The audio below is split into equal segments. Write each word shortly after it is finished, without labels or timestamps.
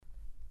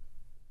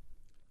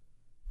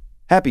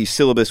Happy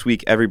Syllabus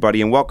Week,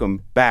 everybody, and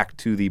welcome back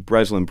to the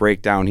Breslin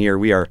Breakdown here.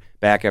 We are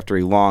back after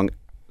a long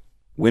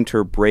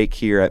winter break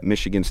here at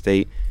Michigan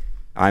State.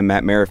 I'm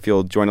Matt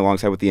Merrifield, joined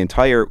alongside with the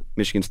entire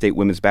Michigan State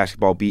women's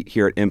basketball beat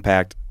here at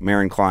Impact.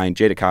 Marin Klein,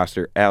 Jada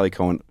Coster, Allie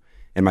Cohen,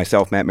 and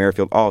myself, Matt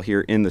Merrifield, all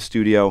here in the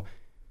studio,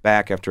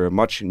 back after a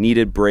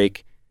much-needed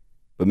break.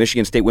 But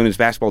Michigan State women's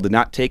basketball did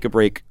not take a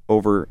break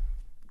over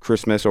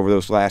Christmas, over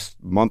those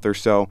last month or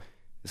so,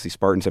 as the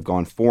Spartans have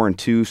gone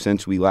 4-2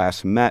 since we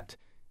last met,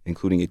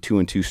 including a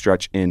 2-2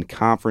 stretch in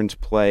conference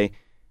play.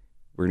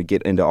 We're going to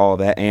get into all of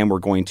that, and we're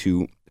going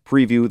to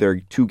preview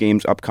their two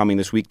games upcoming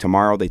this week.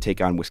 Tomorrow, they take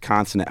on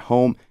Wisconsin at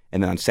home,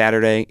 and then on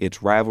Saturday,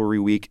 it's rivalry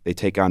week. They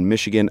take on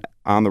Michigan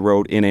on the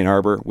road in Ann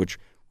Arbor, which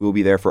we will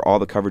be there for all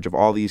the coverage of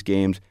all these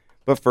games.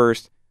 But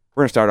first,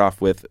 we're going to start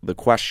off with the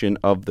question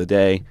of the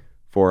day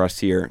for us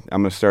here.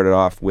 I'm going to start it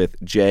off with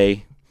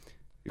Jay.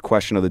 The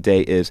question of the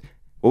day is,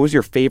 what was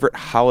your favorite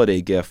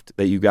holiday gift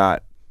that you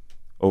got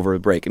over the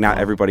break? Not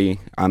everybody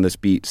on this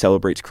beat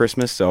celebrates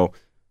Christmas, so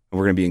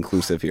we're going to be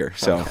inclusive here.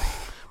 So,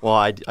 well,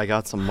 I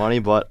got some money,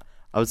 but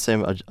I would say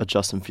a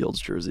Justin Fields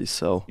jersey.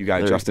 So you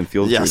got a Justin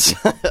Fields jersey?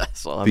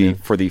 So,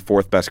 for the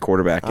fourth best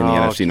quarterback in the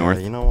NFC North.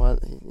 You know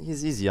what?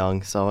 He's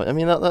young, so I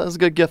mean that was a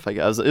good gift. I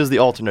guess it was the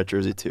alternate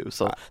jersey too.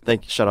 So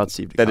shout out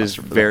Steve. That is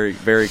very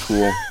very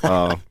cool.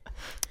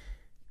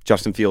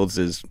 Justin Fields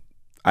is.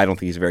 I don't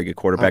think he's a very good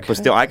quarterback, but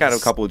still, I got a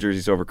couple of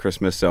jerseys over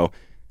Christmas, so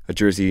a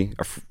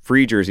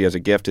free jersey as a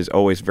gift is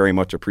always very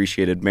much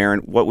appreciated. Marin,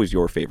 what was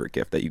your favorite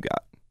gift that you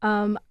got?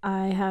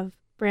 I have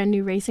brand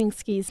new racing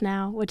skis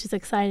now, which is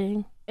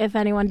exciting. If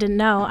anyone didn't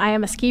know, I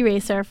am a ski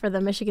racer for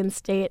the Michigan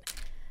State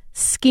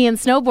ski and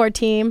snowboard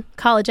team,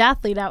 college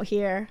athlete out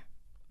here,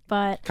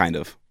 but kind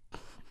of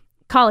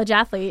college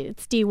athlete.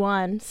 It's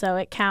D1, so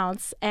it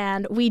counts.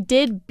 And we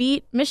did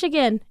beat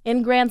Michigan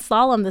in Grand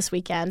Slalom this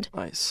weekend.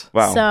 Nice.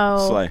 Wow.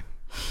 So, slay.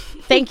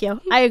 Thank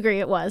you. I agree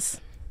it was.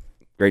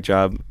 Great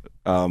job.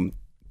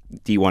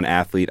 D1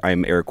 athlete.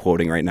 I'm air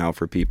quoting right now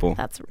for people.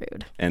 That's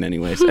rude. And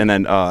anyways. And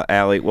then,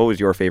 Allie, what was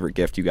your favorite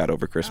gift you got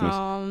over Christmas?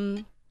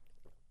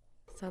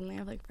 Suddenly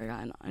I've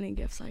forgotten any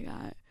gifts I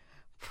got.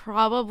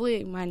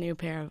 Probably my new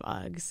pair of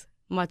Uggs.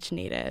 Much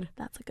needed.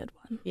 That's a good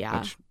one.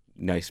 Yeah.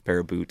 Nice pair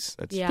of boots.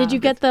 Yeah. Did you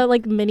get the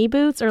mini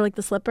boots or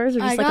the slippers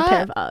or just a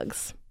pair of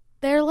Uggs?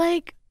 They're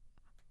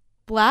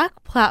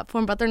black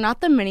platform, but they're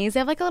not the minis. They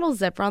have a little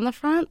zipper on the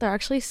front. They're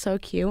actually so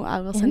cute.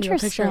 I will send you a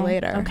picture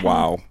later. Okay.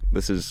 Wow.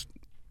 This is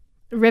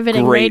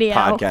riveting great radio.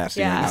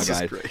 Podcasting right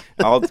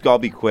now, guys. I'll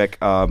be quick.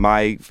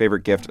 My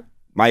favorite gift,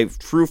 my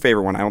true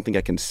favorite one, I don't think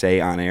I can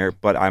say on air,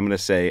 but I'm going to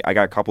say I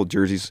got a couple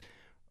jerseys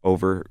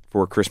over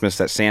for Christmas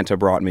that Santa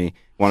brought me.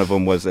 One of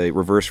them was a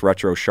reverse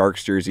retro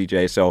Sharks jersey,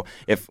 Jay. So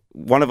if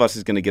one of us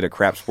is going to get a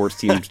crap sports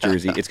team's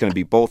jersey, it's going to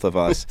be both of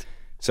us.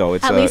 So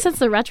it's at least it's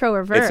the retro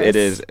reverse. It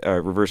is.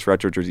 Reverse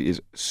retro jersey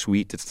is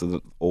sweet. It's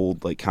the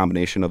old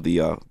combination of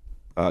the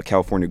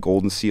California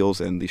Golden Seals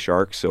and the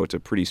Sharks. So it's a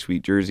pretty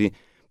sweet jersey.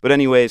 But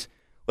anyways,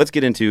 let's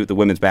get into the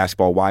women's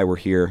basketball, why we're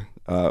here.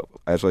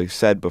 As I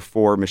said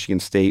before, Michigan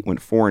State went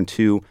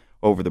 4-2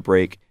 over the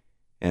break.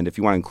 And if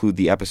you want to include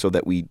the episode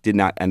that we did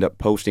not end up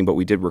posting, but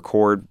we did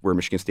record, where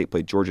Michigan State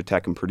played Georgia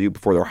Tech and Purdue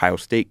before the Ohio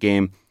State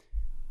game,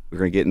 we're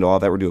going to get into all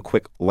that. We'll do a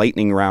quick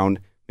lightning round.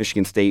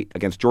 Michigan State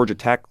against Georgia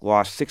Tech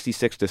lost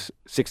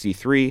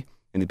 66-63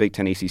 in the Big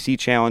Ten ACC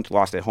Challenge,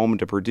 lost at home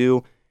to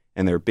Purdue,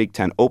 and their Big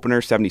Ten opener,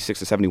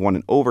 76-71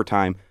 in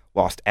overtime,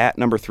 lost at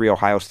number 3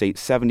 Ohio State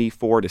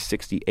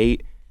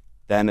 74-68.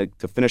 Then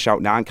to finish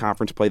out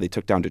non-conference play, they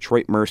took down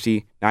Detroit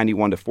Mercy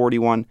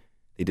 91-41.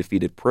 They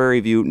defeated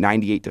Prairie View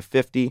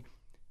 98-50.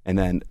 And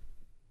then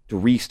to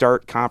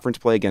restart conference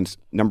play against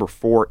number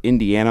 4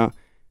 Indiana,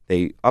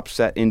 they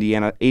upset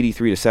Indiana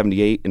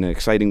 83-78 in an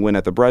exciting win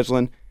at the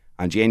Breslin.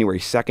 On January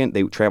 2nd,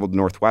 they traveled to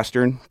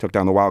Northwestern, took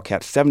down the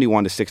Wildcats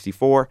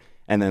 71-64.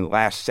 And then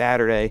last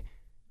Saturday,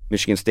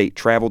 Michigan State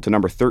traveled to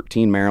number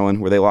 13 Maryland,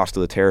 where they lost to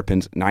the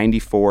Terrapins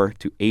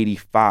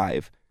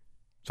 94-85.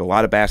 So a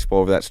lot of basketball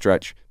over that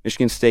stretch.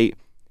 Michigan State,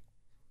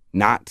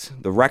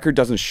 the record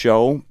doesn't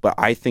show, but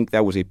I think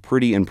that was a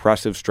pretty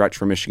impressive stretch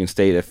for Michigan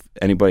State. If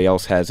anybody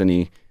else has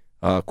any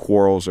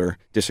quarrels or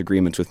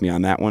disagreements with me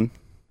on that one.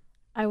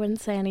 I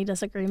wouldn't say any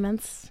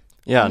disagreements.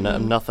 Yeah,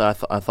 nothing.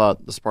 I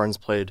thought the Spartans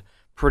played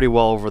pretty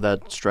well over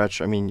that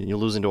stretch. I mean, you're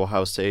losing to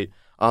Ohio State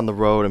on the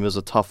road. I mean, it was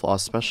a tough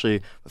loss,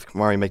 especially with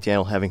Kamari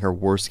McDaniel having her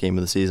worst game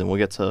of the season. We'll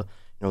get to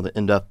the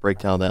in-depth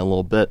breakdown of that in a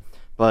little bit.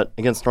 But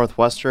against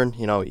Northwestern,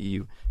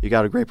 you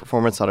got a great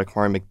performance out of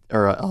Kamari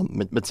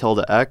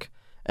Matilda Eck,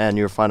 and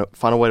you find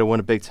a way to win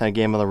a Big Ten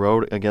game on the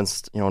road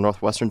against a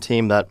Northwestern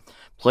team that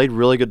played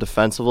really good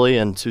defensively.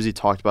 And Susie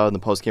talked about it in the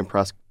post-game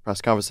press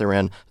conference. They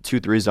ran a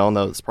 2-3 zone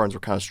that the Spartans were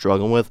kind of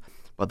struggling with,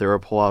 but they were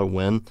able to pull out a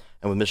win.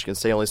 And with Michigan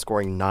State only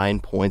scoring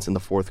 9 points in the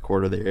fourth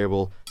quarter, they were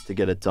able to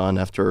get it done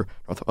after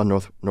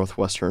a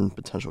Northwestern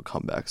potential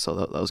comeback. So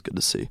that was good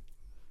to see.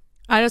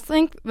 I just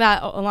think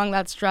that along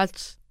that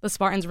stretch, the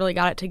Spartans really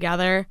got it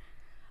together.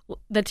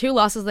 The two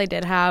losses they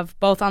did have,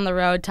 both on the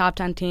road, top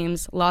 10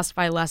 teams, lost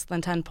by less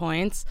than 10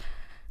 points.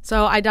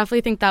 So I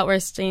definitely think that we're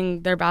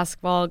seeing their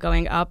basketball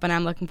going up, and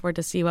I'm looking forward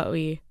to see what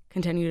we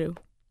continue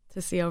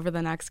to see over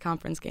the next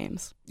conference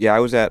games. Yeah, I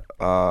was at,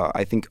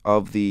 I think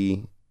of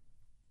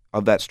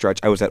that stretch,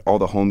 I was at all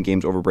the home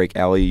games over break.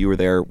 Allie, you were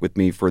there with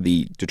me for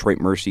the Detroit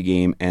Mercy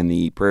game and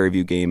the Prairie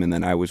View game, and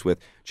then I was with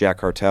Jack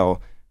Hartel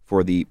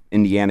for the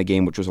Indiana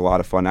game, which was a lot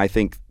of fun. I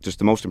think just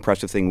the most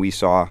impressive thing we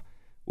saw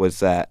was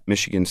that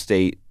Michigan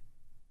State,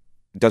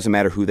 it doesn't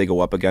matter who they go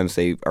up against,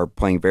 they are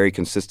playing very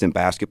consistent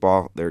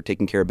basketball. They're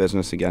taking care of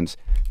business against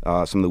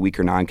some of the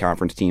weaker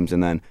non-conference teams.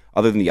 And then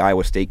other than the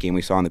Iowa State game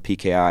we saw in the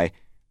PKI,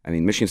 I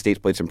mean, Michigan State's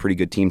played some pretty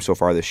good teams so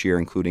far this year,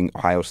 including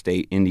Ohio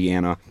State,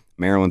 Indiana.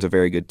 Maryland's a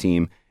very good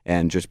team.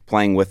 And just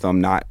playing with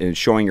them, not and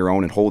showing your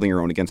own and holding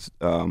your own against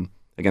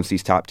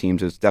these top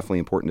teams is definitely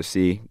important to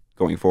see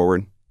going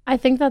forward. I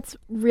think that's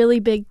really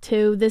big,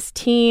 too. This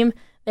team,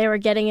 they were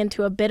getting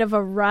into a bit of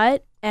a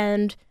rut,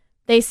 and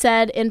they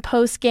said in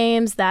post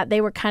games that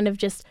they were kind of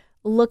just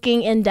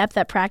looking in depth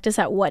at practice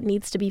at what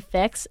needs to be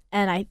fixed.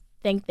 And I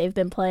think they've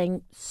been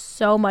playing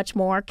so much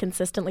more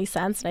consistently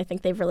since. And I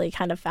think they've really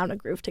kind of found a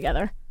groove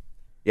together.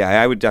 Yeah,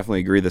 I would definitely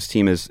agree. This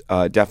team has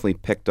definitely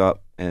picked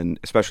up, and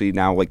especially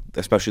now,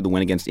 especially the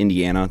win against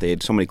Indiana. They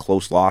had so many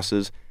close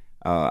losses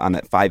on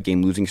that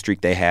 5-game losing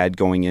streak they had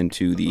going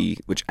into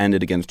which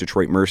ended against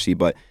Detroit Mercy.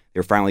 But they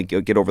were finally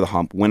get over the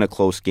hump, win a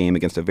close game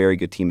against a very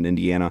good team in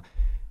Indiana.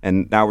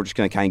 And now we're just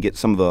going to kind of get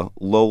some of the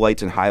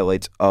lowlights and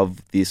highlights of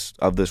this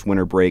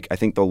winter break. I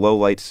think the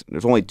lowlights,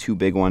 there's only 2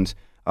 big ones.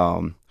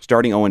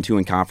 Starting 0-2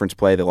 in conference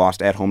play, they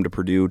lost at home to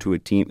Purdue to a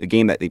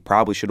game that they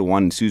probably should have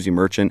won. And Susie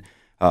Merchant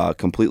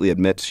completely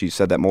admits, she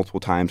said that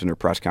multiple times in her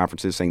press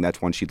conferences, saying that's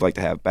one she'd like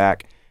to have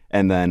back.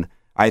 And then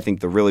I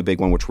think the really big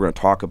one, which we're going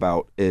to talk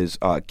about, is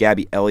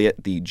Gabby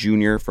Elliott, the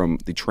junior from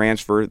the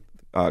transfer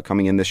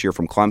coming in this year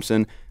from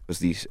Clemson, was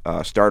the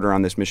starter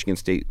on this Michigan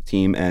State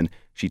team, and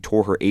she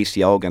tore her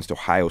ACL against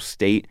Ohio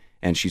State,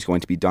 and she's going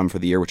to be done for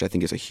the year, which I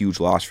think is a huge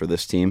loss for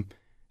this team.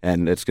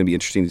 And it's going to be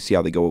interesting to see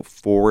how they go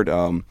forward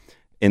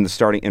in the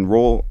starting and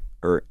role,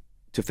 or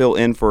to fill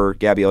in for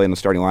Gabby Elliott in the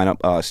starting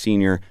lineup.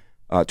 Senior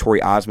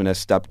Tori Osmond has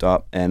stepped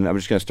up, and I'm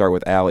just going to start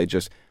with Allie.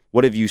 Just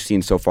what have you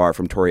seen so far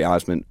from Tori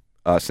Osmond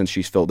since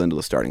she's filled into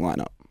the starting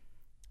lineup?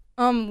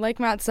 Like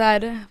Matt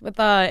said, with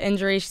the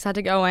injury, she's had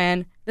to go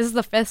in. This is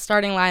the 5th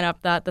starting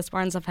lineup that the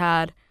Spartans have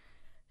had.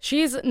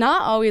 She's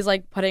not always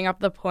putting up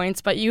the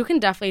points, but you can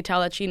definitely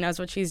tell that she knows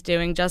what she's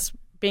doing. Just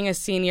being a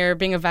senior,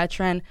 being a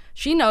veteran,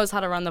 she knows how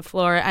to run the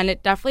floor, and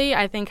it definitely,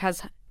 I think,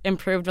 has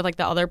improved with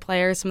the other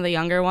players, some of the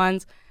younger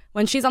ones.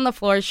 When she's on the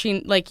floor,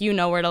 she you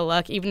know where to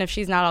look, even if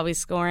she's not always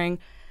scoring.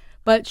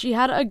 But she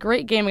had a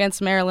great game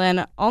against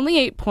Maryland, only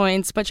 8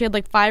 points, but she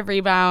had 5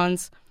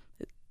 rebounds,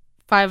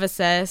 5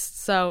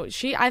 assists. So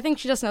I think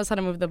she just knows how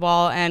to move the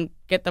ball and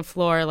get the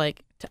floor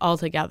all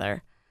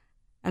together,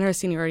 and her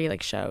seniority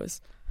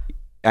shows.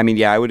 I mean,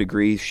 yeah, I would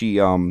agree. She,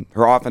 her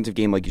offensive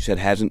game, like you said,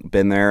 hasn't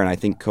been there, and I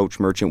think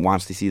Coach Merchant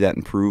wants to see that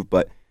improve.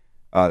 But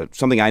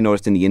something I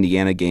noticed in the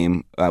Indiana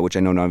game, which I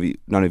know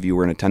none of you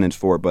were in attendance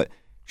for, but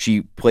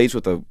she plays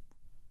with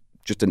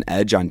just an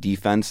edge on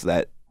defense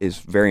that is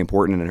very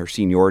important, and her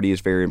seniority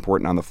is very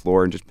important on the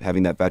floor, and just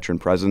having that veteran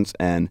presence.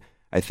 And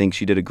I think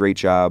she did a great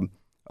job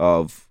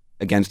of,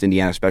 against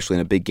Indiana, especially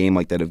in a big game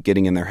like that, of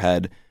getting in their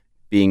head,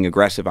 being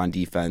aggressive on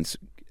defense,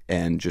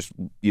 and just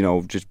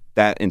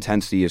that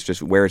intensity is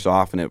just wears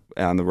off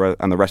on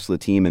the rest of the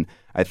team. And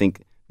I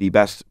think the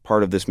best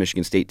part of this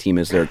Michigan State team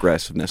is their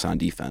aggressiveness on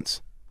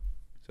defense.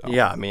 So.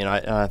 Yeah, I mean,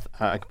 I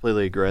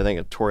completely agree. I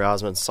think Tori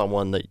Osmond's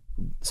someone that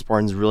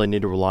Spartans really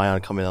need to rely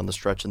on coming on the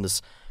stretch in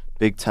this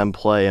Big Ten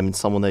play. I mean,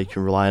 someone that you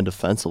can rely on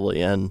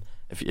defensively, and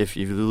if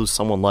you lose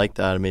someone like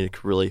that, I mean, it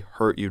could really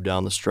hurt you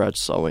down the stretch.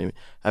 So I mean,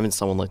 having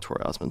someone like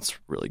Tori Osmond's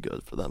really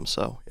good for them.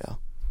 So yeah.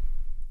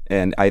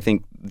 And I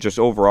think just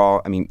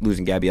overall, I mean,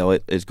 losing Gabby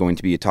Elliott is going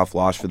to be a tough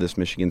loss for this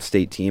Michigan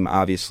State team.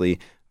 Obviously,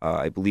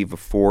 I believe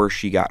before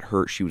she got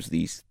hurt, she was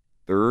the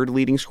 3rd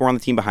leading scorer on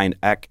the team behind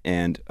Eck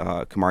and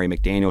Kamari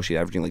McDaniel. She's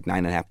averaging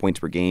 9.5 points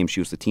per game. She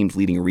was the team's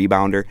leading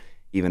rebounder.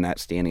 Even at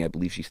standing, I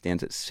believe she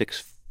stands at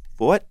 6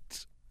 foot,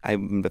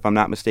 if I'm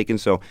not mistaken.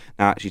 So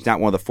she's not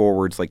one of the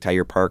forwards like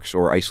Tyre Parks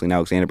or Iselin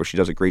Alexander, but she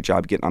does a great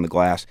job getting on the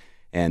glass.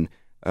 And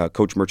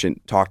Coach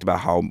Merchant talked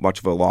about how much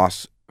of a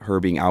loss her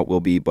being out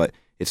will be, but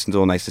it's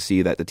still nice to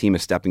see that the team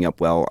is stepping up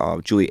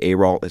well. Julie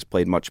Aralt has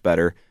played much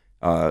better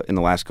over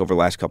the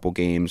last couple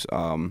games.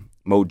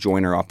 Mo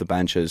Joyner off the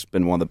bench has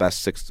been one of the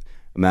best 6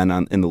 men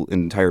in the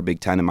entire Big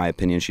Ten, in my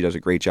opinion. She does a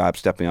great job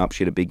stepping up.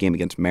 She had a big game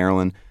against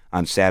Maryland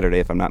on Saturday,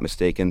 if I'm not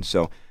mistaken.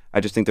 So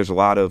I just think there's a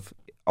lot of,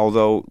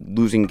 although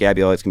losing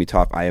Gabby Elliott's going to be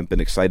tough, I have been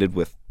excited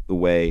with the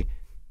way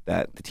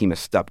that the team has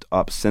stepped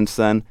up since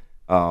then.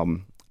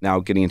 Now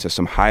getting into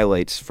some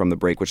highlights from the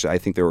break, which I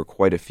think there were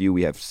quite a few.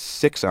 We have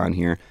 6 on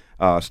here.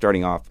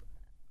 Starting off,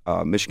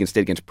 Michigan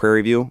State against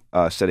Prairie View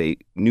set a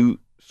new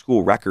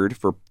school record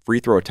for free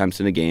throw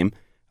attempts in a game.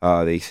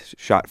 They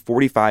shot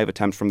 45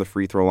 attempts from the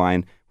free throw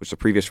line, which the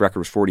previous record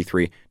was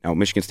 43. Now,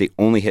 Michigan State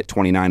only hit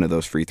 29 of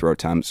those free throw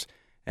attempts,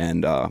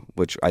 and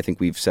which I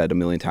think we've said a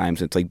million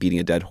times. It's like beating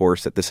a dead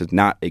horse that this is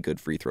not a good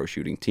free throw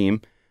shooting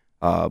team.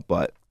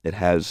 but it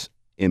has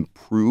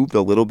improved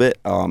a little bit.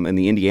 In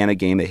the Indiana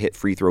game, they hit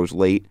free throws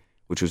late,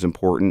 which was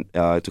important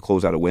to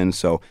close out a win.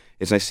 So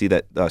it's nice to see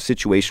that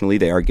situationally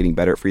they are getting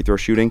better at free throw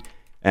shooting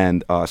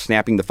and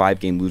snapping the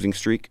 5-game losing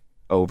streak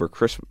over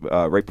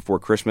right before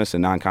Christmas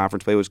and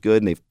non-conference play was good,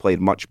 and they've played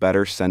much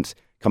better since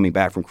coming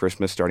back from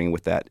Christmas, starting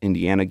with that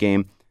Indiana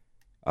game.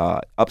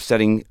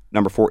 Upsetting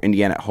number 4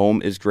 Indiana at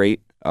home is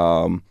great.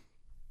 That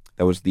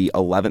was the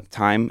 11th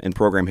time in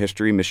program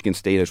history Michigan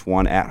State has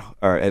won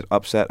has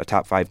upset a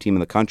top 5 team in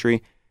the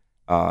country.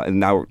 And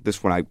now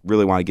this one I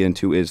really want to get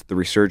into is the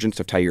resurgence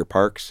of Tyre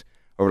Parks.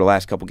 Over the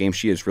last couple games,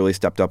 she has really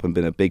stepped up and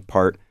been a big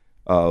part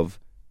of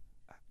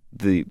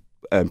the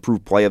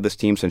improved play of this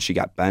team since she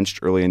got benched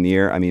early in the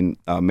year. I mean,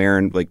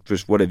 Marin,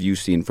 just what have you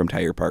seen from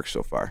Tyre Parks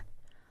so far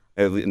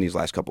in these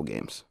last couple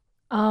games?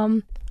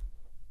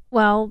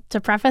 Well,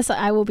 to preface,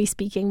 I will be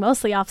speaking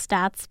mostly off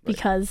stats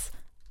because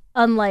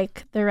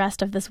unlike the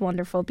rest of this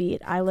wonderful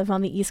beat, I live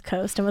on the East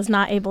Coast and was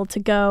not able to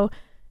go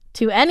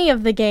to any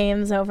of the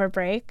games over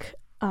break.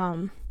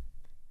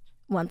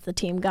 Once the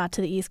team got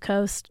to the East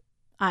Coast,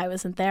 I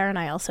wasn't there, and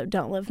I also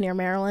don't live near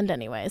Maryland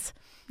anyways.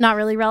 Not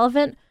really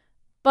relevant,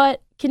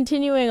 but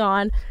continuing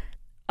on,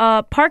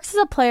 Parks is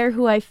a player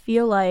who I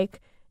feel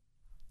like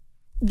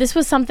this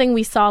was something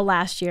we saw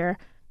last year,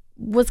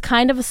 was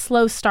kind of a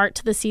slow start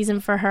to the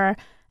season for her,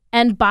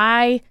 and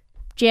by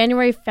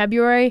January,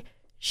 February,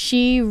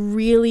 she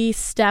really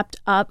stepped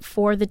up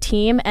for the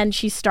team, and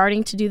she's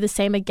starting to do the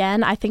same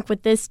again. I think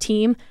with this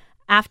team,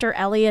 after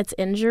Elliott's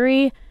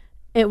injury,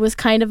 it was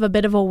kind of a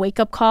bit of a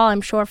wake-up call,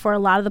 I'm sure, for a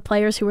lot of the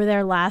players who were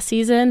there last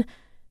season,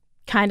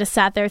 kind of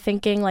sat there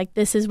thinking,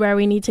 this is where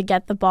we need to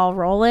get the ball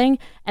rolling.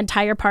 And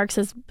Tyre Parks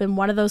has been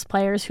one of those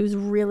players who's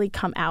really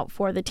come out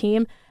for the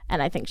team,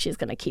 and I think she's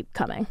going to keep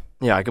coming.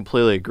 Yeah, I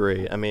completely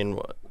agree. I mean,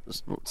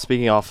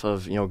 speaking off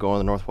of, going to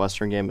the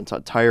Northwestern game,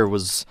 Tyre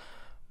was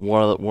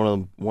one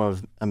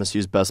of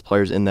MSU's best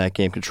players in that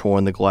game,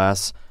 controlling the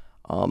glass.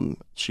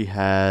 She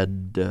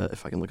had,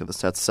 if I can look at the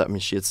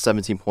stats, she had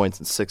 17 points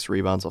and 6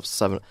 rebounds off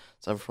 7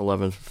 for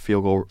 11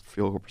 field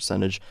goal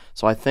percentage.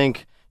 So I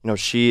think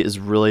she is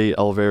really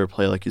elevated her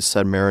play, like you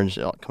said. Marin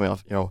coming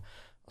off a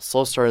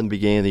slow start in the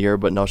beginning of the year,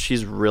 but no,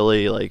 she's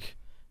really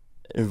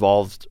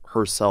involved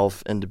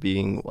herself into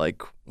being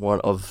one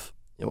of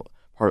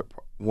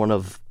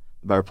the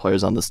better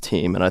players on this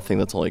team, and I think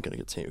that's only going to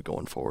continue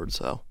going forward.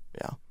 So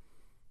yeah,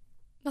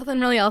 nothing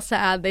really else to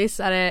add. They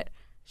said it.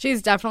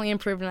 She's definitely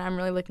improved, and I'm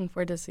really looking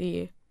forward to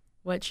see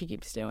what she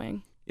keeps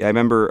doing. Yeah, I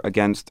remember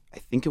against, I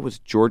think it was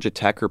Georgia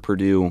Tech or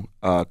Purdue,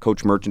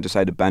 Coach Merchant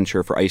decided to bench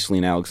her for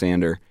Iselene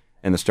Alexander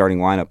in the starting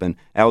lineup, and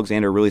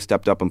Alexander really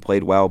stepped up and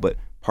played well, but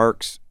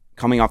Parks,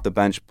 coming off the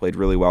bench, played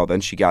really well. Then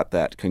she got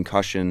that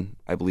concussion,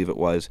 I believe it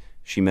was.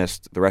 She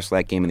missed the rest of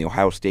that game in the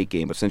Ohio State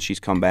game, but since she's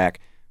come back,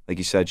 like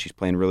you said, she's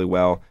playing really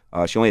well.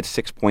 She only had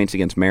 6 points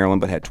against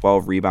Maryland, but had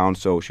 12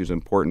 rebounds, so she was an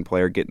important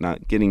player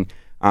getting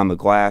on the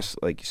glass.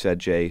 Like you said,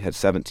 Jay, had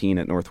 17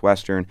 at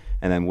Northwestern,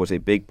 and then was a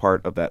big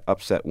part of that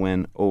upset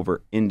win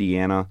over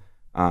Indiana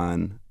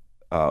on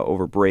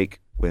over break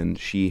when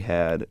she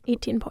had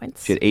 18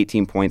 points. She had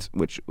 18 points,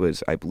 which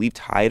was, I believe,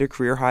 tied a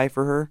career high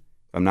for her,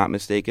 if I'm not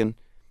mistaken.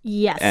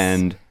 Yes.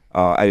 And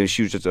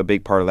she was just a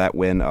big part of that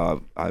win. A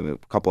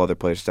couple other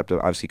players stepped up.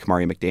 Obviously,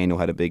 Kamari McDaniel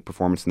had a big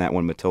performance in that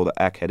one. Matilda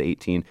Eck had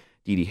 18.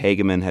 Dee Dee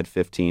Hageman had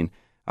 15.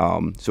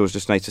 So it was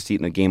just nice to see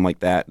it in a game like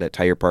that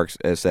Tyre Parks,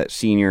 as that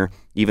senior,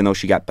 even though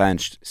she got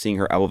benched, seeing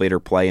her elevator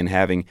play and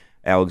having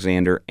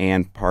Alexander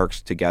and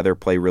Parks together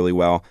play really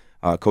well.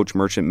 Coach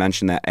Merchant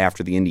mentioned that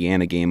after the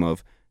Indiana game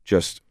of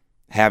just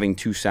having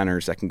 2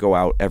 centers that can go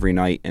out every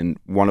night, and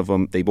one of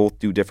them, they both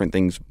do different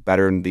things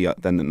better than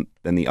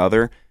the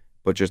other,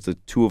 but just the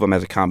 2 of them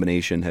as a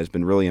combination has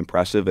been really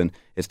impressive, and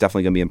it's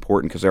definitely going to be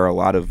important because there are a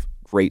lot of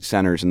great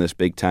centers in this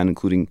Big Ten,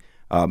 including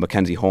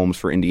Mackenzie Holmes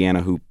for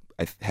Indiana, who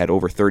had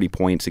over 30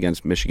 points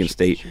against Michigan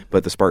State,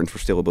 but the Spartans were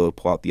still able to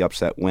pull out the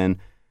upset win.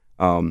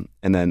 And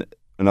then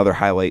another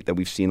highlight that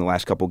we've seen the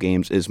last couple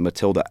games is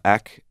Matilda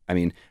Eck. I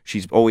mean,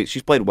 she's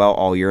played well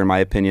all year in my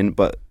opinion,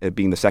 but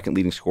being the second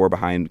leading scorer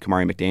behind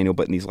Kamari McDaniel.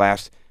 But in these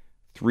last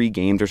 3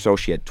 games or so,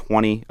 she had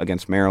 20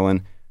 against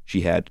Maryland.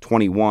 She had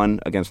 21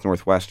 against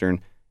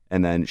Northwestern,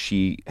 and then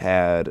she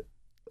had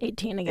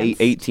 18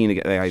 against. 18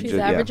 against. She's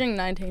averaging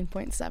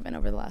 19.7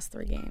 over the last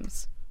 3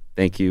 games.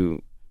 Thank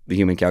you, the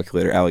human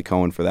calculator, Allie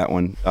Cohen, for that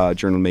one.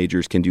 Journal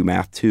majors can do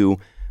math too.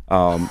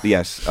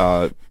 Yes,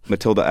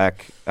 Matilda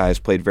Eck has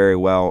played very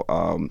well.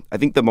 I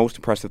think the most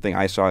impressive thing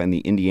I saw in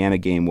the Indiana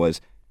game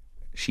was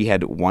she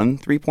had 1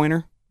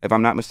 3-pointer, if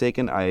I'm not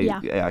mistaken.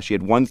 She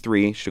had 1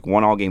 3. She took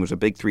 1 all game. It was a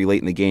big 3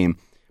 late in the game,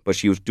 but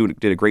she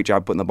did a great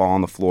job putting the ball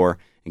on the floor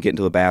and getting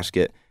to the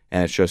basket.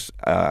 And it's just,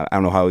 I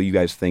don't know how you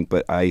guys think,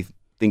 but I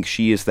think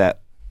she is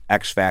that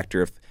X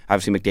factor.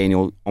 Obviously,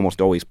 McDaniel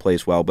almost always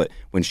plays well, but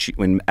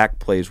when Eck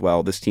plays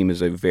well, this team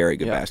is a very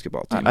good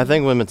basketball team. I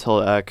think with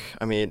Matilda Eck,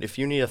 I mean, if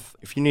you need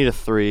a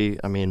 3,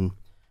 I mean,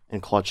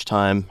 in clutch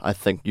time, I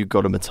think you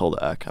go to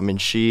Matilda Eck. I mean,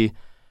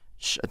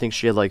 I think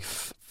she had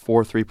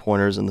 4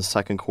 3-pointers in the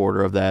second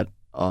quarter of that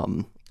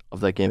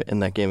game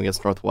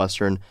against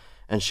Northwestern,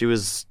 and she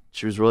was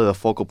really the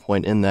focal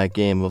point in that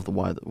game of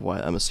why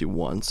MSU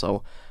won.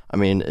 So, I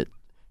mean,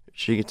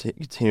 she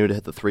continued to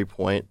hit the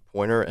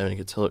three-pointer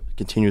and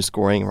continue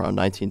scoring around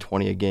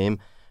 19-20 a game.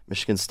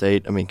 Michigan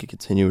State, I mean, could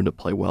continue to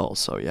play well.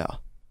 So, yeah.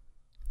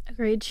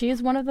 Agreed. She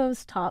is one of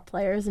those top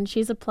players, and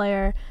she's a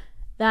player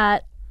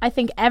that I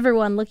think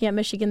everyone looking at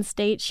Michigan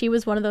State, she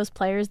was one of those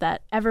players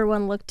that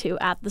everyone looked to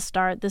at the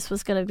start. This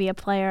was going to be a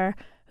player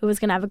who was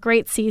going to have a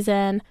great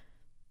season,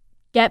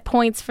 get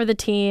points for the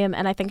team,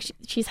 and I think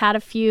she's had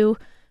a few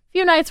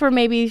nights where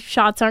maybe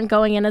shots aren't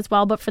going in as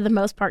well, but for the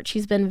most part,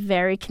 she's been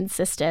very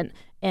consistent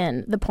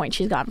in the points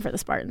she's gotten for the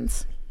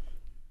Spartans.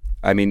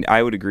 I mean,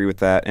 I would agree with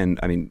that, and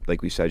I mean,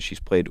 like we said, she's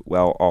played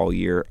well all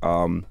year.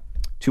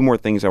 Two more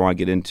things I want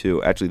to get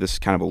into. Actually, this is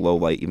kind of a low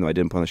light, even though I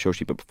didn't put on the show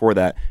sheet. But before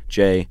that,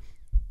 Jay,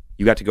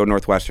 you got to go to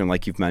Northwestern,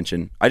 like you've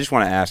mentioned. I just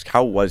want to ask,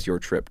 how was your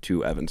trip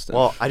to Evanston?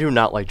 Well, I do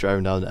not like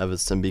driving down to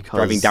Evanston because...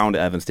 Driving down to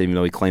Evanston, even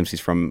though he claims he's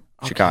from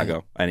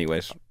Chicago.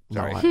 Anyways,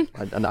 sorry. No,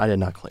 I did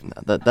not claim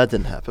that. That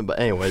didn't happen. But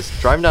anyways,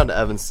 driving down to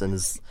Evanston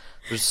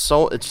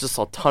it's just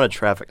a ton of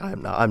traffic.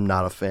 I'm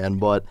not a fan.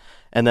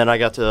 And then I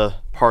got to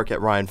park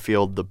at Ryan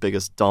Field, the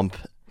biggest dump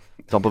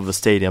of the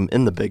stadium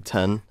in the Big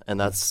Ten, and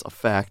that's a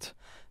fact.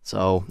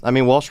 So, I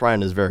mean, Walsh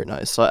Ryan is very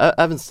nice. So,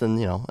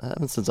 Evanston,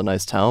 Evanston's a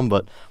nice town,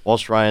 but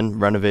Walsh Ryan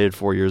renovated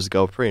 4 years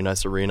ago. Pretty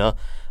nice arena.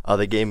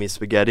 They gave me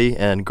spaghetti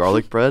and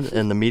garlic bread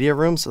in the media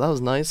room, so that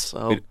was nice.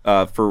 So.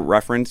 For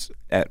reference,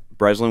 at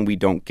Breslin, we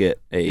don't get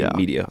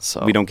media.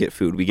 So we don't get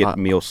food. We get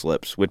meal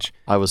slips, which...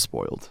 I was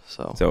spoiled.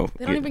 So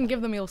they don't even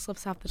give the meal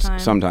slips half the time.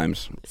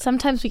 Sometimes.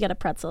 Sometimes we get a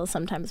pretzel,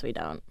 sometimes we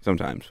don't.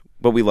 Sometimes.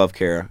 But we love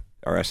Kara,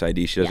 our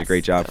SID. She does a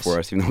great job for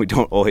us, even though we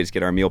don't always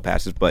get our meal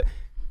passes, but...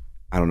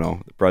 I don't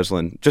know,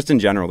 Breslin, just in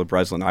general, the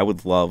Breslin, I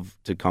would love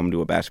to come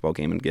to a basketball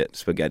game and get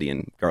spaghetti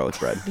and garlic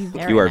bread.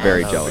 You are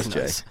very jealous, Jay.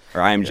 Nice.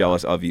 Or I am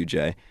jealous of you,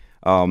 Jay.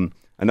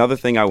 Another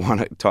thing I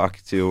want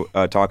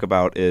to talk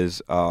about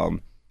is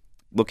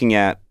looking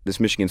at this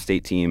Michigan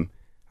State team.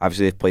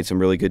 Obviously, they've played some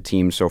really good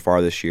teams so far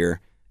this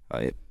year.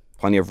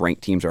 Plenty of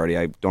ranked teams already.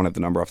 I don't have the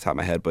number off the top of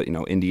my head, but,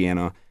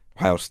 Indiana,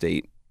 Ohio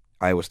State,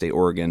 Iowa State,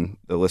 Oregon,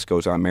 the list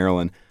goes on,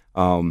 Maryland.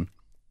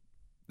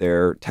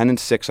 They're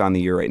 10-6 on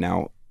the year right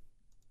now.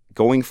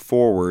 Going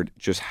forward,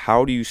 just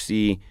where do you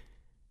see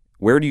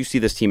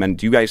this team, and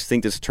do you guys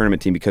think this is a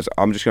tournament team? Because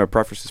I'm just going to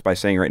preface this by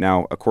saying right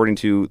now, according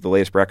to the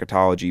latest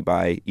bracketology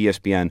by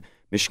ESPN,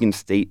 Michigan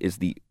State is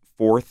the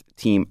fourth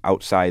team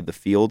outside the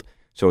field.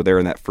 So they're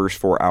in that first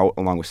four out,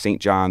 along with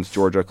St. John's,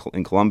 Georgia,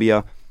 and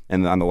Columbia.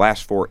 And on the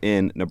last four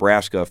in,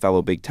 Nebraska, a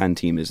fellow Big Ten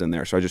team, is in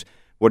there. So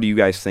what do you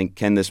guys think?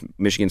 Can this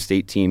Michigan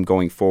State team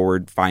going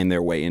forward find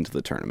their way into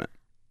the tournament?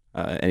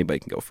 Anybody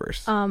can go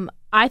first.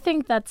 I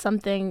think that's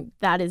something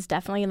that is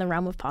definitely in the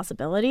realm of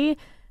possibility.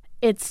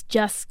 It's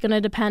just going to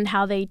depend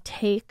how they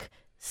take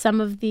some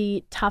of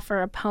the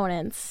tougher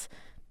opponents.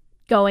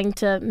 Going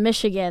to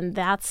Michigan,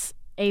 that's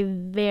a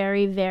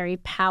very, very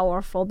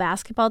powerful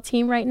basketball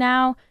team right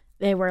now.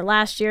 They were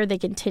last year. They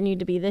continue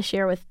to be this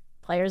year with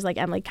players like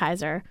Emily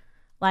Kaiser,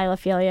 Lila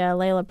Filia,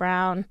 Layla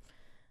Brown.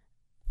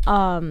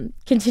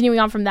 Continuing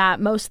on from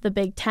that, most of the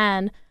Big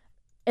Ten,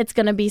 it's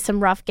going to be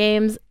some rough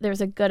games. There's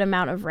a good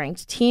amount of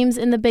ranked teams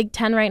in the Big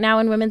Ten right now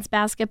in women's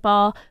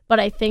basketball, but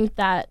I think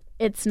that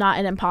it's not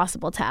an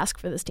impossible task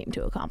for this team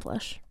to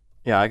accomplish.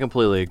 Yeah, I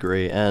completely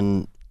agree.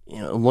 And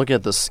looking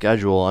at the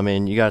schedule, I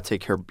mean, you got to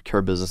take care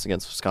of business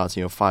against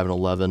Wisconsin.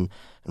 5-11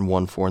 and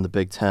 1-4 in the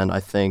Big Ten. I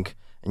think,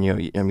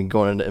 and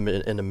going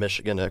into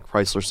Michigan at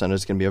Chrysler Center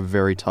is going to be a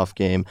very tough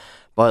game.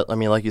 But I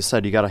mean, like you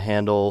said, you got to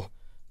handle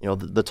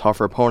the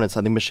tougher opponents.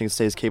 I think Michigan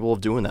State is capable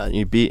of doing that.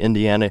 You beat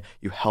Indiana.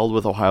 You held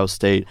with Ohio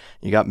State.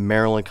 You got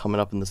Maryland coming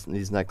up in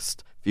these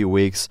next few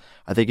weeks.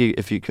 I think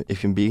if you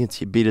can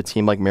beat a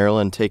team like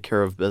Maryland, take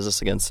care of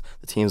business against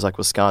the teams like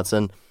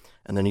Wisconsin,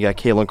 and then you got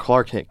Caitlin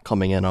Clark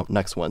coming in up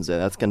next Wednesday.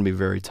 That's going to be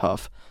very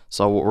tough.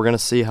 So we're going to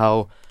see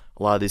how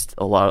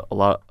a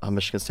lot how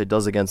Michigan State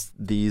does against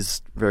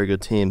these very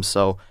good teams.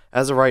 So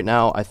as of right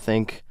now, I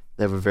think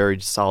they have a very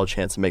solid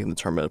chance of making the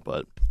tournament,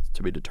 but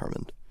to be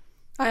determined.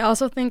 I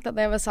also think that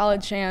they have a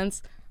solid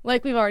chance.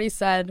 Like we've already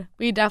said,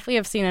 we definitely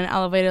have seen an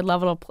elevated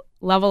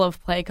level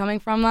of play coming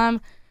from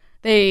them.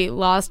 They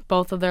lost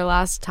both of their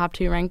last top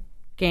 2 ranked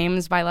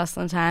games by less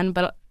than 10,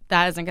 but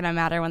that isn't going to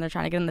matter when they're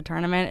trying to get in the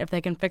tournament. If they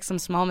can fix some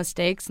small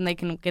mistakes and they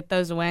can get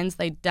those wins,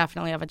 they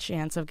definitely have a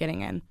chance of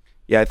getting in.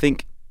 Yeah, I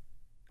think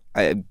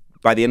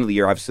by the end of the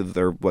year, obviously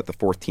they're the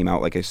fourth team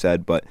out, like I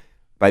said, but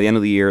by the end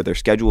of the year, their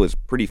schedule is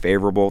pretty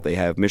favorable. They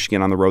have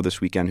Michigan on the road this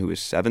weekend, who is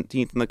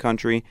 17th in the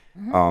country.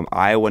 Mm-hmm.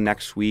 Iowa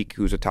next week,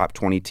 who's a top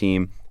 20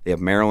 team. They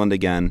have Maryland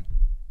again,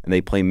 and they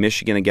play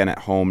Michigan again at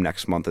home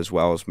next month, as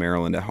well as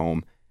Maryland at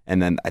home.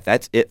 And then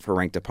that's it for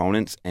ranked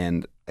opponents.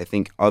 And I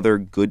think other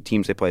good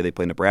teams they play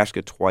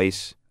Nebraska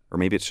twice, or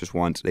maybe it's just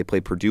once. They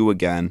play Purdue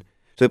again.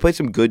 So they play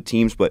some good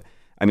teams, but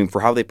I mean,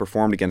 for how they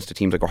performed against the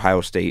teams like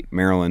Ohio State,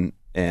 Maryland,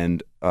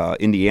 and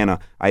Indiana,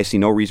 I see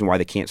no reason why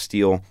they can't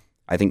steal.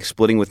 I think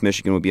splitting with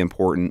Michigan would be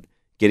important.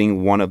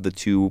 Getting one of the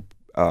two,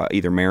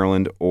 either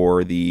Maryland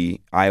or the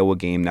Iowa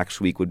game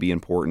next week, would be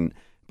important.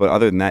 But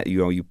other than that,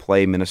 you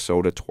play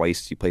Minnesota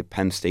twice, you play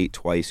Penn State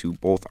twice, who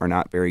both are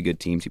not very good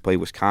teams. You play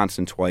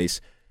Wisconsin twice.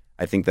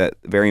 I think that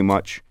very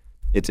much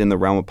it's in the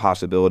realm of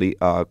possibility.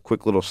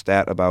 Quick little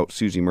stat about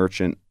Susie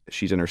Merchant.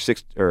 She's in her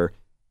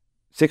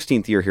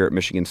 16th year here at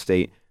Michigan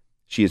State.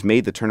 She has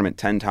made the tournament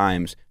 10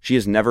 times. She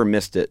has never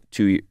missed the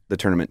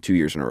tournament 2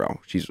 years in a row.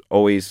 She's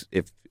always,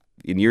 if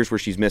in years where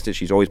she's missed it,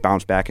 she's always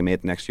bounced back and made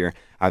it the next year.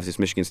 Obviously, this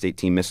Michigan State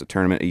team missed the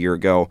tournament a year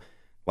ago.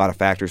 A lot of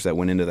factors that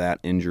went into that,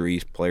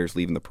 injuries, players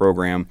leaving the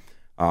program.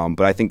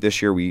 But I think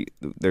this year,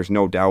 there's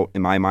no doubt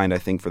in my mind, I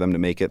think, for them to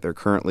make it. They're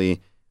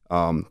currently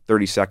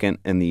 32nd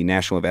in the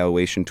National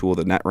Evaluation Tool,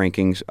 the net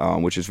rankings,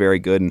 which is very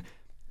good. And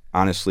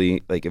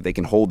honestly, like if they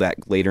can hold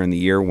that later in the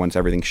year, once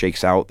everything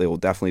shakes out, they will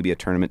definitely be a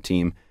tournament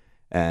team.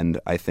 And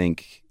I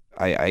think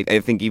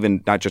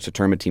even not just a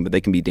tournament team, but they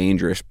can be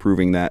dangerous,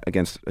 proving that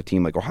against a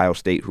team like Ohio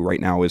State, who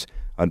right now is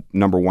a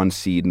number 1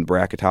 seed in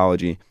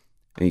bracketology,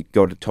 and you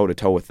go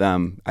toe-to-toe with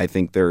them. I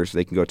think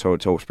they can go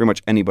toe-to-toe with pretty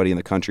much anybody in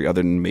the country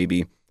other than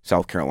maybe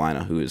South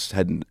Carolina, who is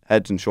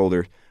heads and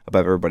shoulders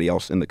above everybody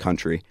else in the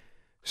country.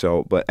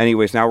 So, but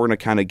anyways, now we're going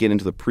to kind of get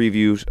into the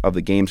previews of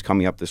the games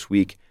coming up this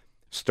week.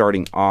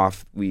 Starting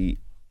off, the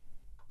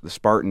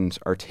Spartans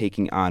are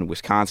taking on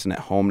Wisconsin at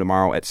home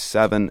tomorrow at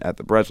 7 at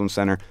the Breslin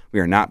Center. We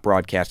are not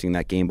broadcasting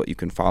that game, but you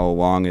can follow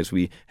along as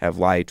we have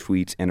live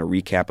tweets and a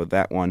recap of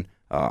that one.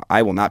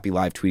 I will not be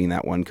live tweeting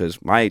that one because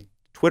my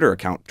Twitter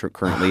account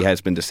currently has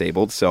been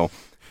disabled, so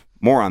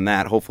more on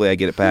that. Hopefully I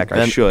get it back.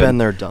 I should. Been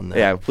there, done that.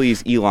 Yeah,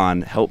 please,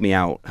 Elon, help me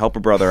out. Help a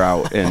brother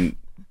out and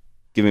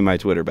give me my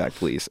Twitter back,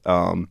 please.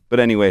 But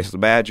anyways, the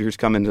Badgers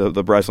come into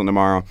the Breslin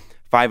tomorrow,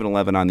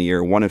 5-11 on the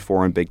year,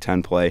 1-4 in Big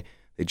Ten play.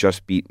 They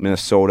just beat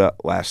Minnesota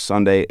last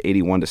Sunday,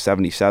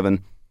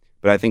 81-77.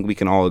 But I think we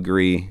can all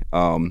agree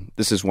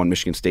this is one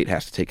Michigan State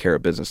has to take care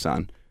of business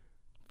on.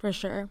 For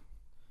sure.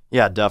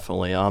 Yeah,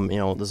 definitely.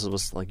 This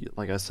is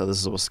like I said, this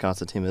is a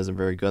Wisconsin team that isn't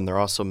very good, and they're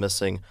also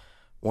missing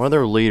one of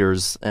their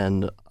leaders.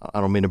 And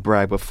I don't mean to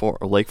brag,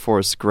 but Lake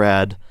Forest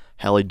grad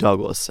Hallie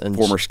Douglas, and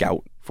former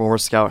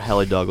scout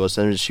Hallie Douglas,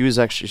 and she's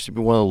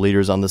been one of the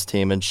leaders on this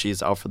team, and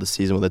she's out for the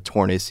season with a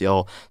torn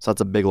ACL. So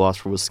that's a big loss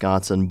for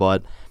Wisconsin.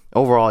 But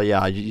overall,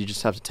 yeah, you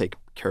just have to take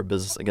care of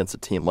business against a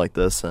team like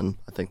this, and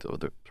I think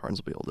the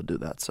Spartans will be able to do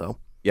that. So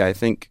yeah, I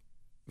think.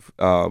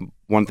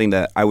 One thing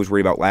that I was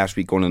worried about last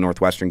week going to the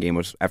Northwestern game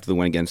was after the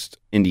win against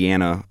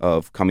Indiana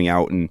of coming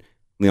out and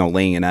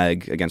laying an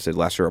egg against a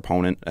lesser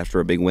opponent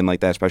after a big win like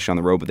that, especially on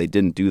the road, but they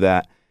didn't do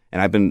that.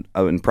 And I've been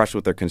impressed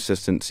with their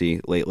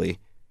consistency lately.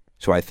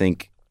 So I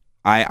think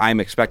I'm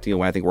expecting a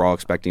win. I think we're all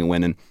expecting a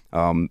win.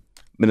 And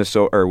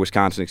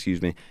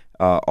Wisconsin,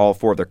 all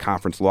 4 of their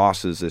conference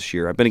losses this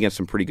year have been against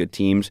some pretty good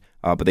teams,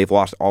 but they've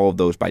lost all of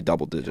those by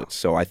double digits.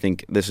 So I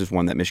think this is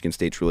one that Michigan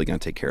State's really going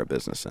to take care of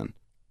business in.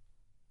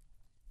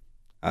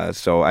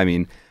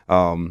 The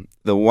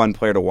one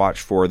player to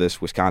watch for this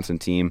Wisconsin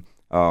team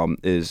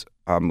is,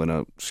 I'm going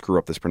to screw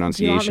up this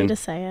pronunciation. Do you want me to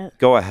say it?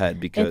 Go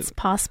ahead, because it's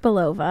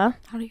Pospilova.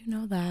 How do you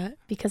know that?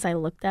 Because I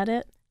looked at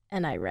it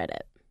and I read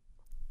it.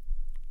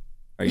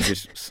 Are you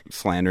just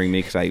slandering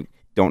me because I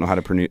don't know how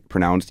to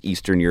pronounce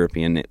Eastern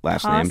European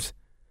last names?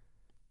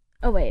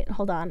 Oh, wait,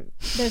 hold on.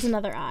 There's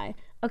another I.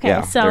 Okay,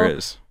 yeah, so there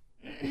is.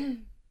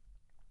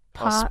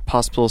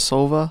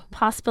 Pospisilova?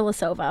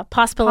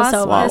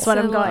 Pospisilova is what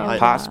I'm going with.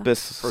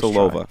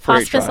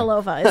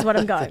 Pospisilova is what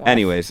I'm going with.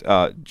 Anyways,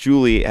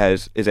 Julie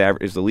is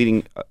the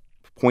leading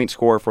point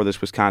scorer for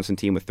this Wisconsin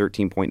team with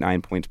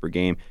 13.9 points per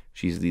game.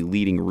 She's the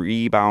leading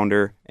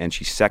rebounder, and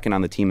she's second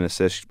on the team in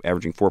assists,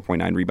 averaging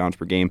 4.9 rebounds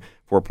per game,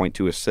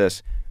 4.2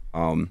 assists.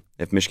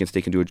 If Michigan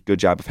State can do a good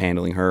job of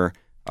handling her,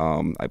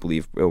 I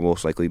believe it will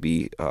most likely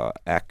be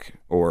Eck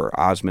or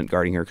Osment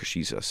guarding her because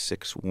she's a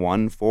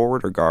 6'1"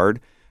 forward or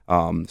guard.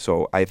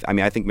 So I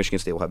think Michigan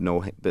State will have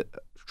no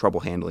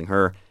trouble handling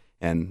her,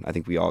 and I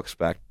think we all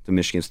expect the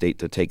Michigan State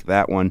to take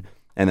that one.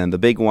 And then the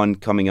big one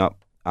coming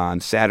up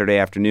on Saturday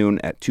afternoon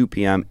at 2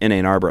 p.m. in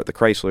Ann Arbor at the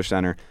Chrysler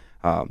Center.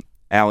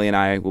 Allie and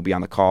I will be on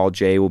the call.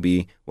 Jay will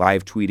be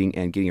live tweeting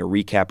and getting a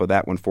recap of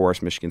that one for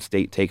us. Michigan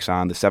State takes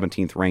on the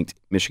 17th ranked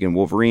Michigan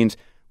Wolverines.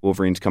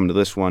 Wolverines come to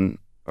this one,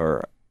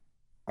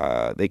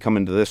 they come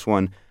into this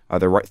one.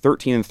 They're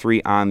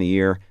 13-3 on the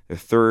year. They're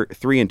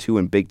 3-2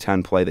 in Big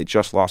Ten play. They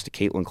just lost to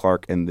Caitlin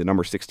Clark and the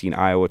number 16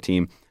 Iowa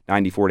team,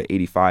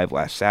 94-85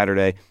 last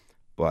Saturday.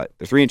 But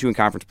they're 3-2 in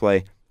conference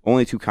play.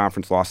 Only 2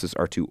 conference losses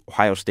are to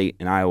Ohio State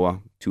and Iowa,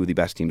 2 of the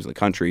best teams in the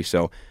country.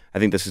 So I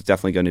think this is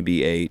definitely going to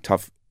be a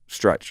tough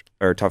stretch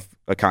or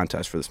a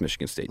contest for this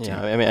Michigan State team.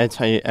 Yeah, I mean, I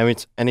tell you,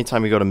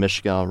 anytime you go to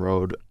Michigan on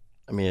road,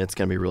 I mean, it's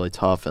going to be really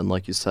tough. And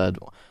like you said,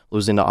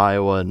 losing to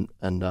Iowa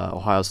and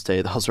Ohio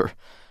State,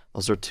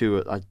 those are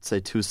 2, I'd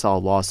say 2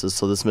 solid losses.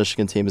 So this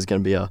Michigan team is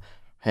going to be a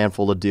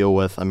handful to deal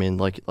with. I mean,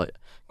 like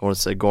going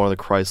to the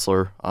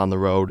Chrysler on the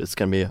road, it's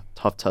going to be a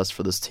tough test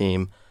for this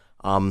team.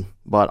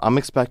 But I'm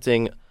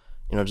expecting,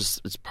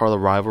 just it's part of the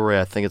rivalry.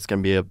 I think it's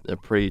going to be a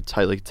pretty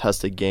tightly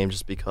tested game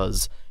just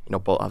because,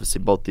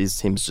 both these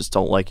teams just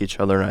don't like each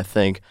other. And I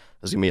think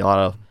there's going to be a lot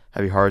of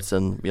heavy hearts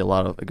and be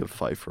a good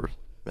fight for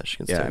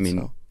Michigan State. Yeah, I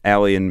mean,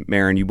 Allie and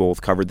Marin, you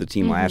both covered the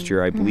team last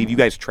year. I believe you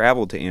guys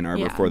traveled to Ann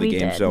Arbor for the we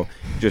game. did. So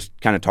just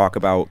kind of talk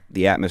about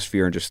the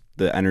atmosphere and just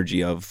the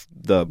energy of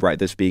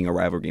this being a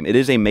rivalry game. It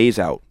is a maze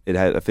out. It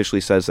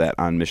officially says that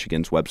on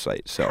Michigan's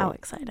website. So How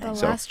exciting. The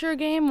last year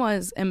game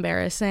was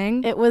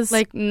embarrassing. It was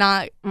like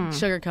not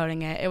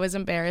sugarcoating it. It was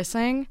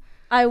embarrassing.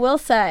 I will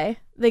say,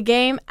 the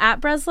game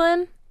at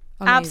Breslin,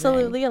 Amazing.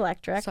 absolutely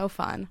electric. So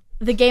fun.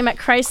 The game at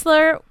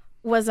Chrysler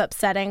was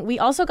upsetting. We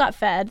also got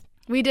fed.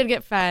 We did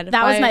get fed.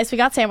 That was by nice. We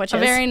got sandwiches. A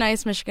very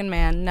nice Michigan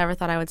man. Never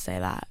thought I would say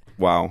that.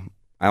 wow.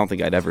 I don't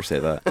think I'd ever say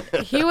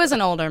that. He was an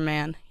older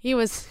man. He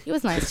was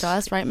nice to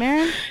us, right,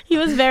 Marin? He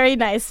was very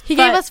nice. He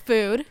but gave us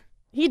food.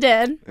 He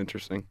did.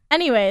 Interesting.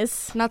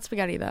 Anyways, Not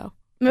spaghetti though.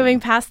 moving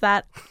past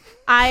that,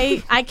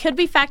 I could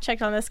be fact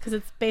checked on this because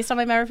it's based on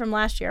my memory from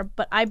last year,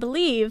 but I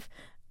believe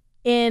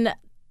in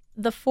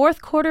the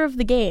fourth quarter of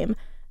the game,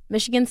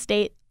 Michigan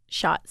State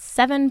shot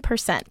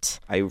 7%.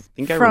 I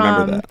think I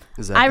remember that.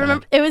 Is that I bad?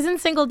 remember it was in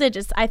single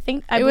digits. I It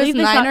was believe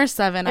they 9 shot, or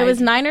 7. It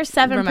was 9 or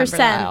Remember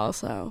that 7%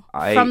 also.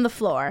 from the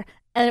floor,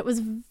 and it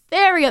was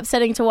very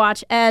upsetting to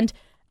watch. And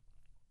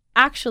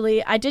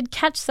actually, I did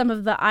catch some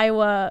of the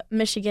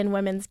Iowa-Michigan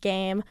women's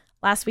game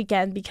last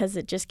weekend because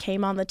it just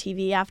came on the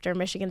TV after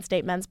Michigan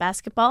State men's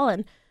basketball,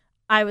 and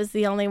I was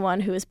the only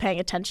one who was paying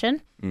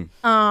attention.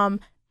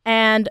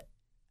 And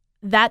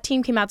that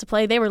team came out to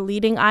play. They were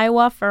leading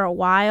Iowa for a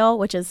while,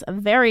 which is a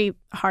very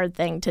hard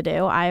thing to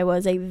do. Iowa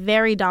is a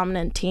very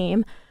dominant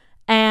team,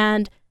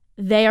 and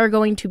they are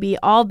going to be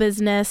all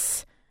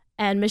business,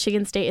 and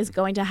Michigan State is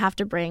going to have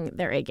to bring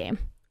their A game.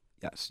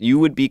 Yes, you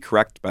would be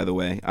correct, by the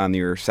way, on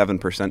your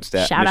 7%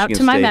 stat. Shout out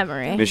to my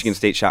memory. Michigan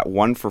State shot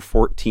 1 for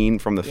 14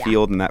 from the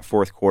field in that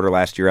fourth quarter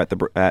last year at the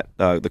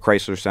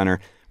Chrysler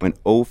Center. Went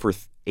 0 for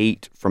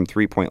 8 from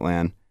 3-point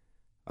land.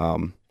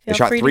 They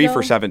shot 3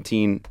 for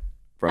 17.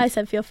 I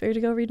said feel free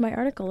to go read my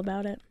article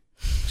about it.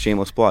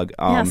 Shameless plug.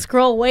 Yeah,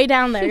 scroll way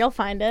down there. You'll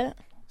find it.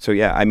 So,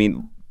 yeah, I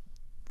mean,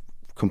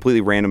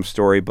 completely random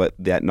story, but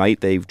that night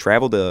they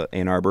traveled to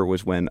Ann Arbor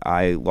was when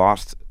I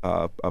lost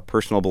a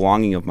personal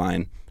belonging of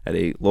mine at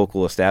a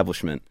local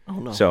establishment. Oh,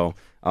 no. So,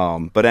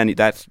 but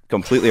that's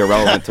completely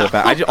irrelevant to the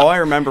fact. All I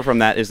remember from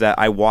that is that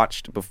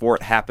before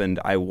it happened,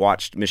 I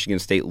watched Michigan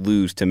State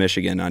lose to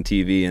Michigan on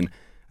TV, and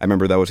I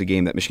remember that was a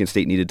game that Michigan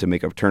State needed to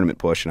make a tournament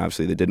push, and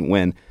obviously they didn't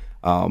win.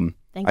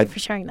 Thank you for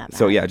sharing that, Matt.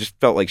 So, yeah, I just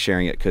felt like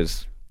sharing it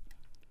because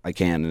I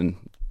can, and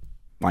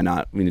why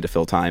not? We need to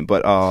fill time.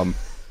 But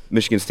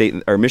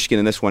Michigan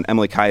in this one,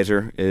 Emily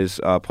Kaiser is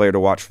a player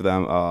to watch for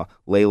them.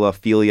 Layla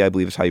Feely, I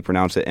believe is how you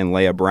pronounce it, and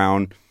Leah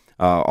Brown,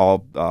 all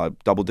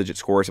double-digit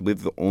scores. I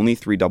believe the only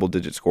 3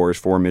 double-digit scores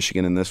for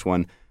Michigan in this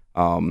one.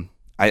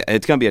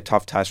 It's going to be a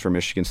tough test for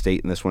Michigan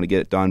State in this one to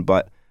get it done,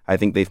 but I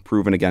think they've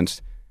proven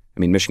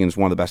Michigan's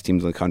one of the best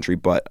teams in the country,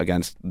 but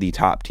against the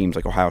top teams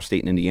like Ohio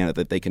State and Indiana,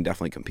 that they can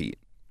definitely compete.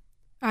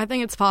 I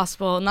think it's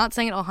possible. Not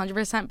saying it'll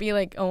 100% be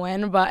like a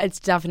win, but it's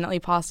definitely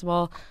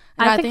possible.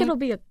 And I think it'll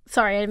be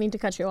sorry, I didn't mean to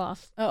cut you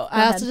off. Oh,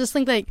 I also just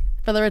think like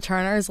for the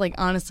returners, like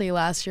honestly,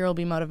 last year will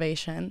be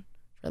motivation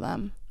for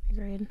them.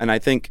 Agreed. And I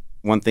think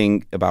one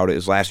thing about it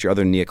is last year,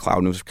 other than Nia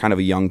Clouden, it was kind of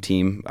a young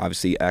team.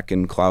 Obviously, Eck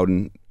and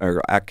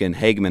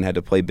Hageman had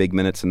to play big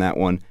minutes in that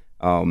one.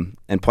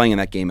 And playing in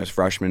that game as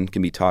freshmen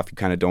can be tough. You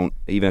kind of don't,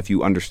 even if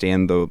you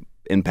understand the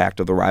impact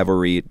of the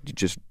rivalry,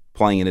 just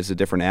playing it is a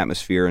different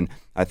atmosphere. And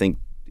I think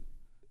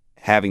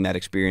having that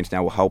experience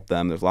now will help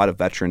them. There's a lot of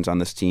veterans on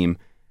this team,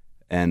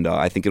 and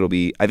I think it'll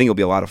be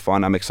a lot of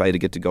fun. I'm excited to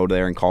get to go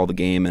there and call the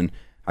game, and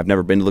I've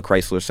never been to the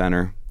Chrysler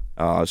Center,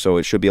 so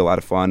it should be a lot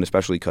of fun,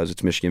 especially because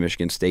it's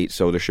Michigan State,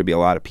 so there should be a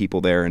lot of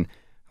people there, and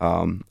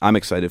I'm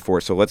excited for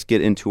it. So let's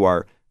get into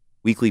our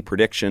weekly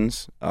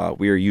predictions.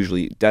 We are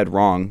usually dead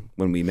wrong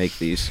when we make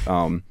these,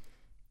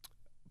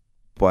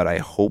 but I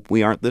hope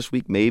we aren't this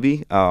week,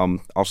 maybe.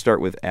 I'll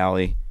start with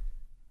Allie.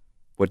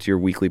 What's your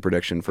weekly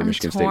prediction for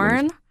Michigan State?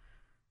 Torn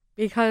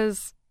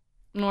because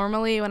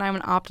normally when I'm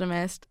an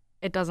optimist,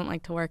 it doesn't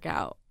like to work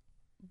out.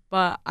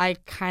 But I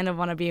kind of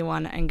want to be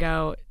one and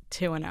go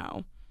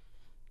 2-0.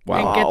 Wow.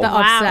 And get the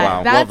Wow. upset.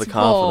 Wow. That's Love the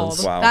confidence.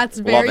 bold. Wow. That's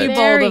Love very it. bold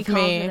Very of me.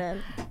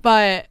 confident.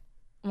 But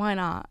why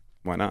not?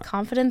 Why not?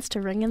 Confidence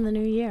to ring in the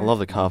new year. I love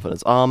the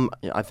confidence.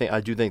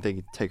 I do think they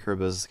can take care of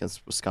business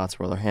against Wisconsin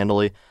rather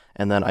handily,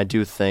 and then I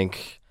do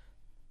think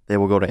they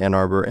will go to Ann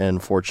Arbor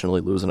and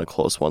fortunately lose in a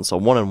close one. So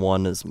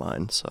 1-1 is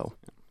mine. So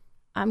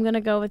I'm going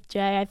to go with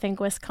Jay. I think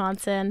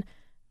Michigan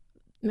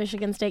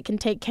State can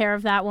take care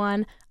of that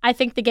one. I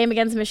think the game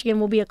against Michigan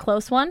will be a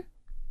close one,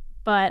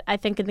 but I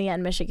think in the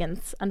end,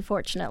 Michigan's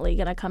unfortunately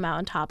going to come out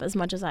on top, as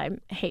much as I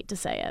hate to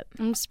say it.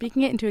 I'm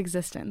speaking it into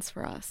existence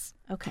for us.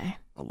 Okay.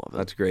 I love it.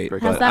 That's great.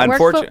 Great Has But that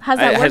worked unfortunately, has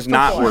that it has worked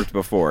not before? worked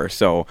before.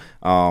 So,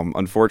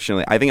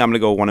 unfortunately, I think I'm going to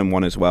go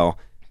 1-1 as well.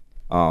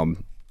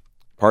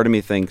 Part of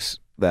me thinks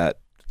that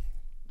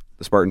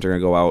the Spartans are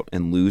going to go out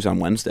and lose on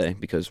Wednesday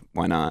because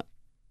why not?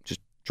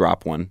 Just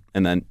drop one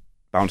and then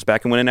bounce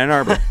back and win in Ann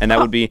Arbor, and that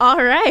would be.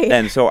 All right.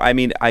 And so, I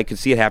mean, I could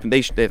see it happen.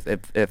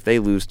 If they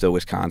lose to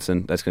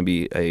Wisconsin, that's going to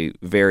be a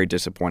very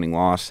disappointing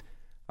loss.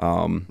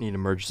 Need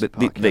emergency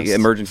The podcast.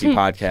 emergency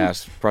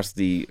podcast plus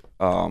the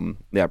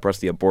Press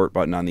the abort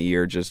button on the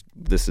year. Just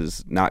this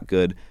is not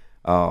good.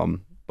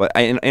 But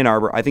in Ann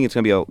Arbor, I think it's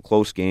going to be a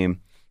close game.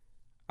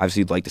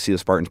 Obviously, you'd like to see the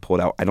Spartans pull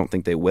it out. I don't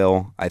think they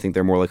will. I think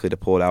they're more likely to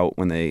pull it out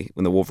when the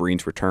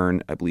Wolverines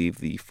return, I believe,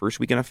 the first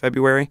weekend of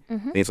February. I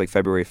think it's like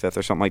February 5th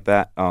or something like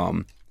that.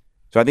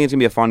 So I think it's going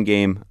to be a fun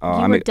game.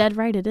 You were dead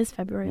right. It is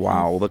February 5th.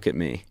 Wow, look at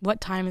me.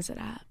 What time is it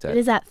at? It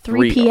is at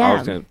 3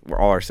 p.m.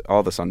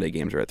 All the Sunday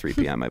games are at 3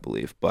 p.m., I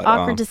believe. But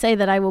awkward to say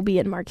that I will be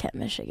in Marquette,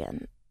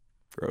 Michigan.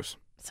 Gross.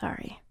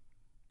 Sorry.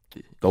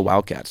 Go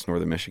Wildcats,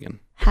 Northern Michigan.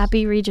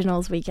 Happy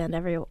Regionals weekend,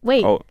 everyone.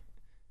 Wait. Oh.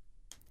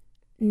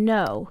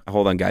 No.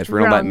 Hold on, guys. We're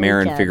going to let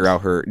Marin figure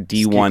out her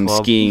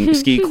D1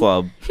 ski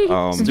club.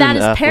 So that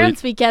is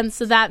Parents Weekend,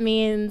 so that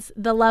means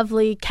the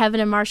lovely Kevin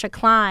and Marsha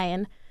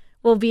Klein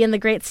will be in the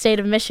great state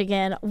of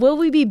Michigan. Will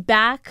we be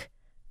back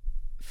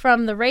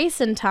from the race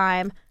in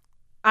time?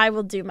 I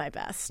will do my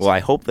best. Well, I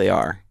hope they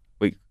are.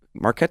 Wait,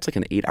 Marquette's like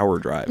an 8-hour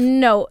drive.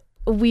 No,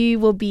 we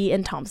will be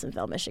in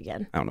Thompsonville,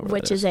 Michigan. I don't know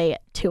which is a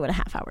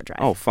 2.5-hour drive.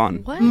 Oh,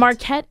 fun. What?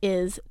 Marquette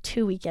is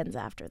 2 weekends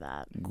after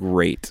that.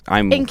 Great.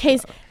 In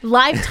case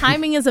live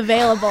timing is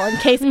available, in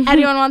case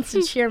anyone wants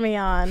to cheer me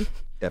on.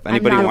 If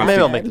anybody wants maybe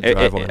to, I'll make the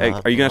drive.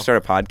 Are you going to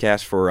start a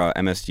podcast for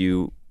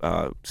MSU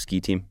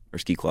ski team or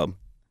ski club?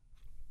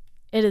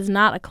 It is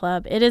not a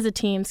club. It is a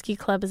team. Ski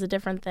club is a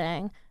different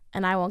thing,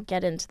 and I won't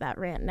get into that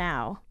rant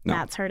now. No,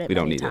 Matt's heard it we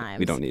don't many need times. it.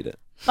 We don't need it.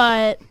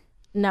 But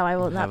no, I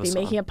will not be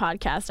making a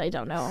podcast. I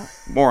don't know.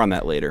 More on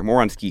that later. More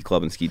on ski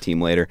club and ski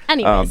team later.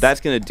 Anyways. That's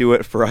going to do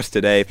it for us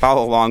today.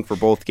 Follow along for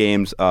both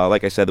games.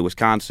 Like I said, the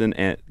Wisconsin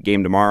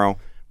game tomorrow.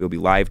 We'll be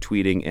live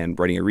tweeting and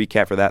writing a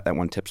recap for that. That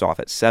one tips off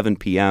at 7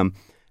 p.m.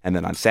 And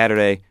then on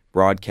Saturday,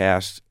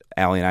 broadcast.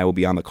 Allie and I will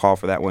be on the call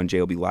for that one. Jay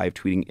will be live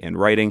tweeting and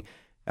writing.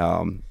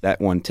 That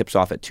one tips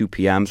off at 2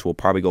 p.m., so we'll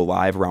probably go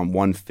live around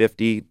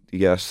 1:50 to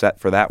get us set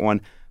for that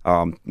one.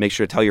 Make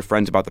sure to tell your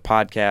friends about the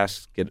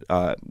podcast. Get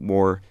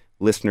more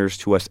listeners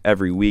to us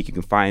every week. You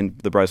can find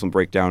the Breslin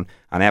Breakdown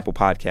on Apple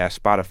Podcasts,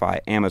 Spotify,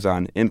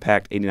 Amazon,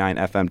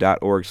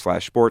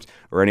 impact89fm.org/sports,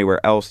 or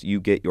anywhere else you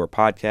get your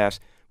podcasts.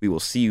 We will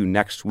see you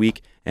next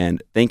week,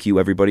 and thank you,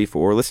 everybody,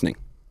 for listening.